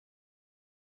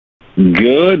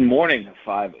Good morning,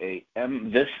 5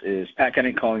 a.m. This is Pat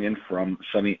Kenny calling in from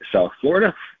sunny South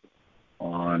Florida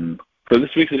for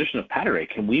this week's edition of Paturday.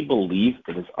 Can we believe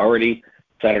it is already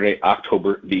Saturday,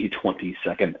 October the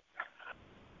 22nd?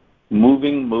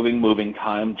 Moving.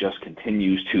 Time just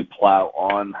continues to plow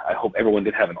on. I hope everyone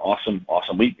did have an awesome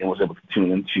week and was able to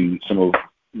tune into some of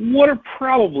what are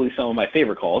probably some of my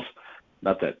favorite calls.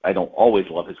 Not that I don't always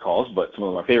love his calls, but some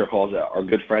of my favorite calls that our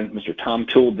good friend, Mr. Tom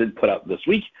Toole, did put out this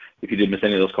week. If you did miss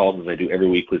any of those calls, as I do every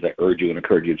week, please I urge you and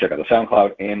encourage you to check out the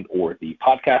SoundCloud and or the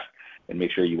podcast, and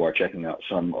make sure you are checking out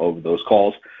some of those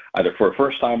calls, either for a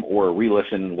first time or a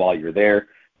re-listen while you're there.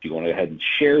 If you want to go ahead and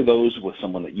share those with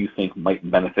someone that you think might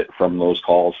benefit from those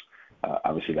calls,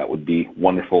 obviously that would be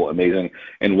wonderful, amazing.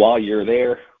 And while you're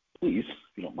there, please, if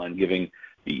you don't mind giving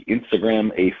the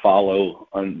Instagram a follow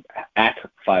at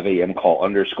 5am call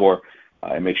 _,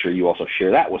 and make sure you also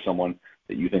share that with someone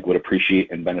that you think would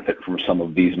appreciate and benefit from some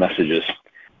of these messages.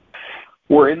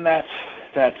 We're in that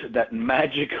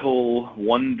magical,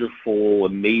 wonderful,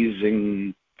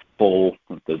 amazing, full,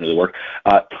 doesn't really work,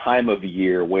 time of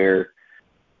year where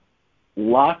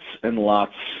lots and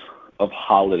lots of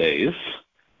holidays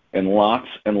and lots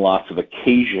of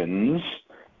occasions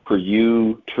for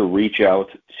you to reach out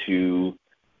to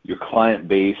your client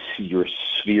base, your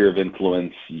sphere of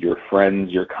influence, your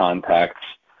friends, your contacts,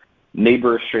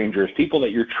 neighbors, strangers, people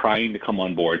that you're trying to come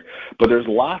on board. But there's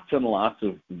lots and lots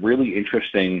of really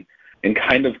interesting and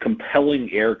kind of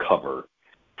compelling air cover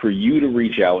for you to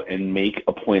reach out and make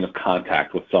a point of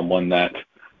contact with someone that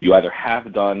you either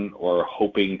have done or are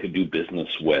hoping to do business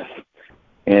with.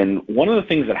 And one of the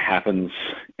things that happens,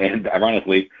 and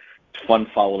ironically, it's fun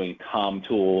following Tom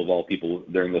Toole, of all people,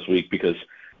 during this week because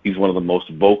he's one of the most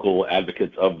vocal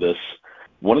advocates of this.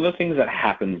 One of the things that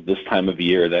happens this time of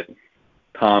year that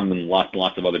Tom and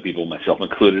lots of other people, myself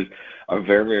included, are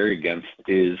very, very against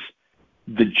is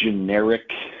the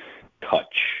generic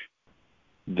touch.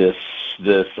 This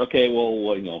okay, well,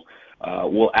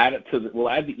 we'll add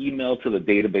the email to the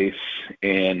database,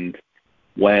 and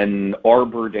when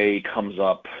Arbor Day comes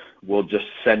up, we'll just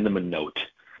send them a note,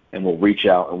 and we'll reach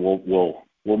out and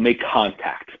we'll make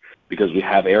contact because we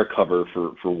have air cover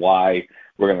for why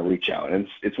we're going to reach out. And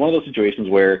it's one of those situations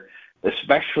where,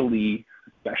 especially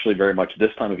very much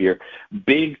this time of year,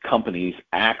 big companies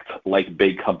act like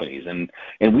big companies, and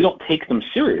we don't take them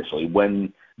seriously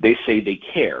when they say they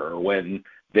care, or when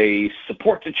they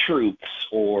support the troops,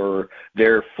 or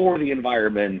they're for the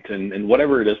environment, and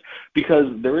whatever it is, because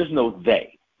there is no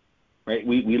they, right?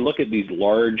 We look at these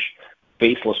large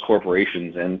faceless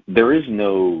corporations, and there's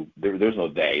no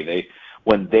they.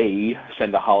 When they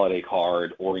send a holiday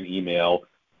card or an email,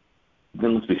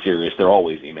 then let's be serious, they're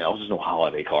always emails, there's no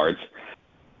holiday cards.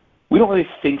 We don't really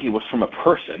think it was from a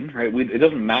person, right? It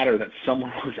doesn't matter that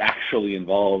someone was actually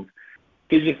involved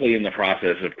physically in the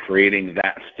process of creating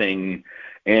that thing.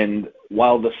 And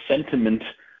while the sentiment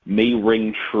may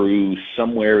ring true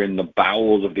somewhere in the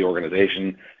bowels of the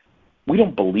organization, we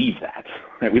don't believe that,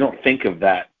 right? We don't think of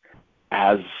that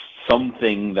as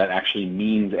something that actually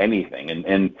means anything.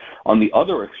 And on the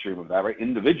other extreme of that, right,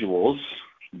 individuals,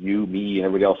 you, me, and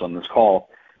everybody else on this call,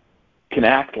 can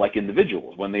act like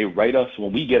individuals. When they write us,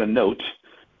 when we get a note,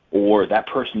 or that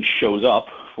person shows up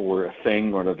for a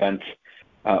thing or an event,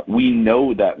 we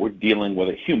know that we're dealing with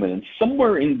a human. And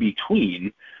somewhere in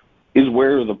between is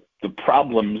where the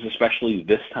problems, especially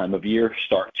this time of year,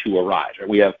 start to arise. Right?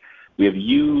 We have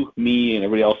you, me, and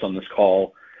everybody else on this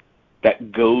call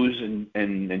that goes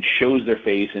and shows their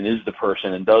face and is the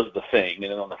person and does the thing.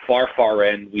 And then on the far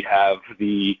end, we have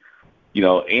the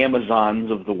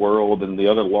Amazons of the world and the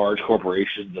other large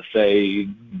corporations that say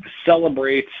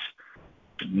celebrates,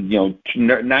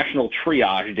 National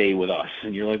Triage Day with us.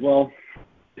 And you're like, well,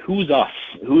 who's us?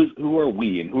 Who are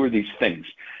we? And who are these things?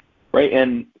 Right?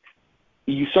 And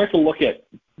you start to look at,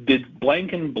 did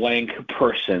blank and blank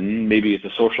person, maybe it's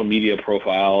a social media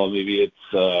profile, maybe it's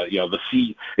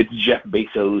it's Jeff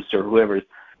Bezos or whoever,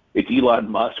 it's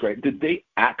Elon Musk, right? Did they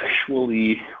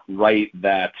actually write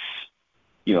that,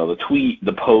 the tweet,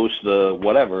 the post, the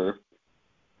whatever,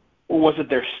 or was it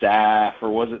their staff, or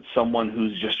was it someone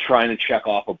who's just trying to check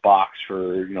off a box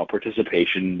for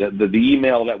participation? The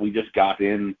email that we just got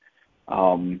in,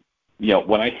 when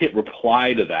I hit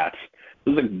reply to that,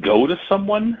 does it go to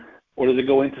someone? Or does it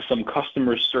go into some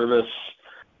customer service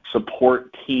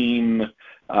support team,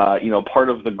 part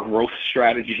of the growth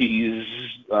strategies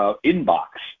inbox?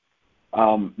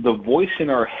 The voice in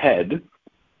our head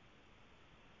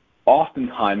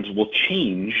oftentimes will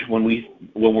change when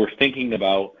we're thinking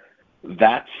about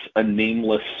that's a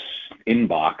nameless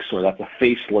inbox or that's a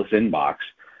faceless inbox,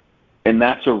 and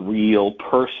that's a real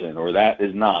person, or that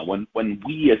is not. When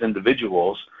we as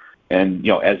individuals and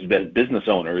as business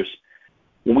owners,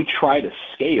 when we try to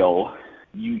scale,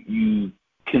 you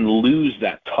can lose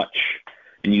that touch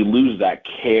and you lose that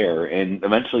care, and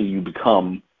eventually you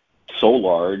become so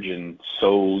large and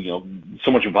so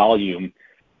much volume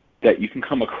that you can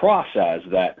come across as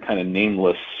that kind of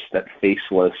nameless, that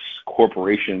faceless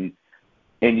corporation,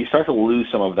 and you start to lose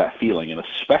some of that feeling. And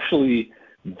especially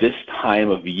this time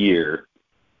of year,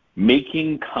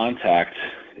 making contact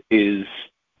is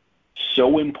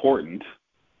so important,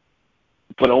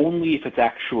 but only if it's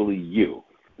actually you.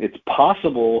 It's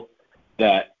possible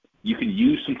that you can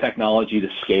use some technology to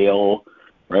scale,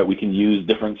 right? We can use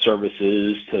different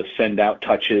services to send out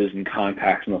touches and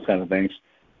contacts and those kinds of things.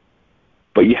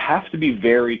 But you have to be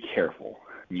very careful.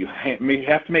 You have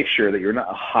to make sure that you're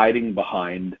not hiding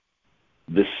behind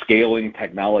the scaling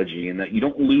technology, and that you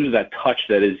don't lose that touch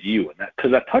that is you. And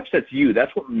because that touch that's you,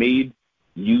 that's what made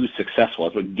you successful.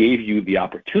 That's what gave you the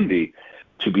opportunity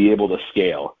to be able to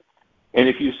scale. And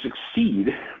if you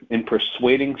succeed in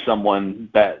persuading someone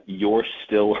that you're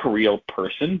still a real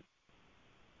person,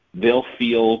 they'll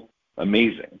feel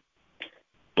amazing.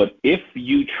 But if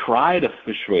you try to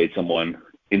persuade someone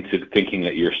into thinking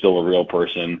that you're still a real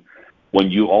person,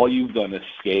 when all you've done is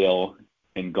scale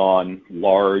and gone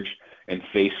large and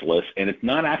faceless, and it's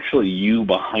not actually you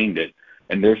behind it,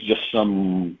 and there's just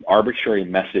some arbitrary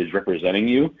message representing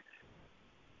you,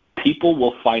 people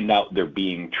will find out they're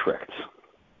being tricked.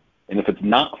 And if it's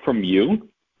not from you,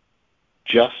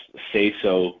 just say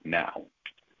so now.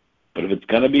 But if it's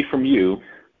going to be from you,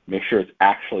 make sure it's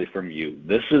actually from you.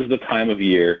 This is the time of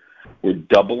year we're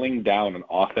doubling down on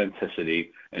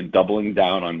authenticity and doubling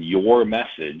down on your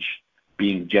message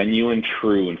being genuine,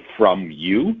 true, and from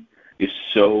you is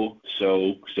so,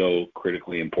 so, so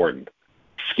critically important.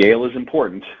 Scale is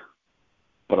important,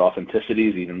 but authenticity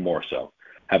is even more so.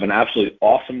 Have an absolutely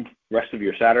awesome rest of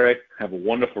your Saturday. Have a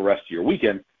wonderful rest of your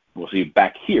weekend. We'll see you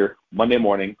back here Monday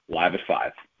morning, live at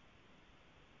 5.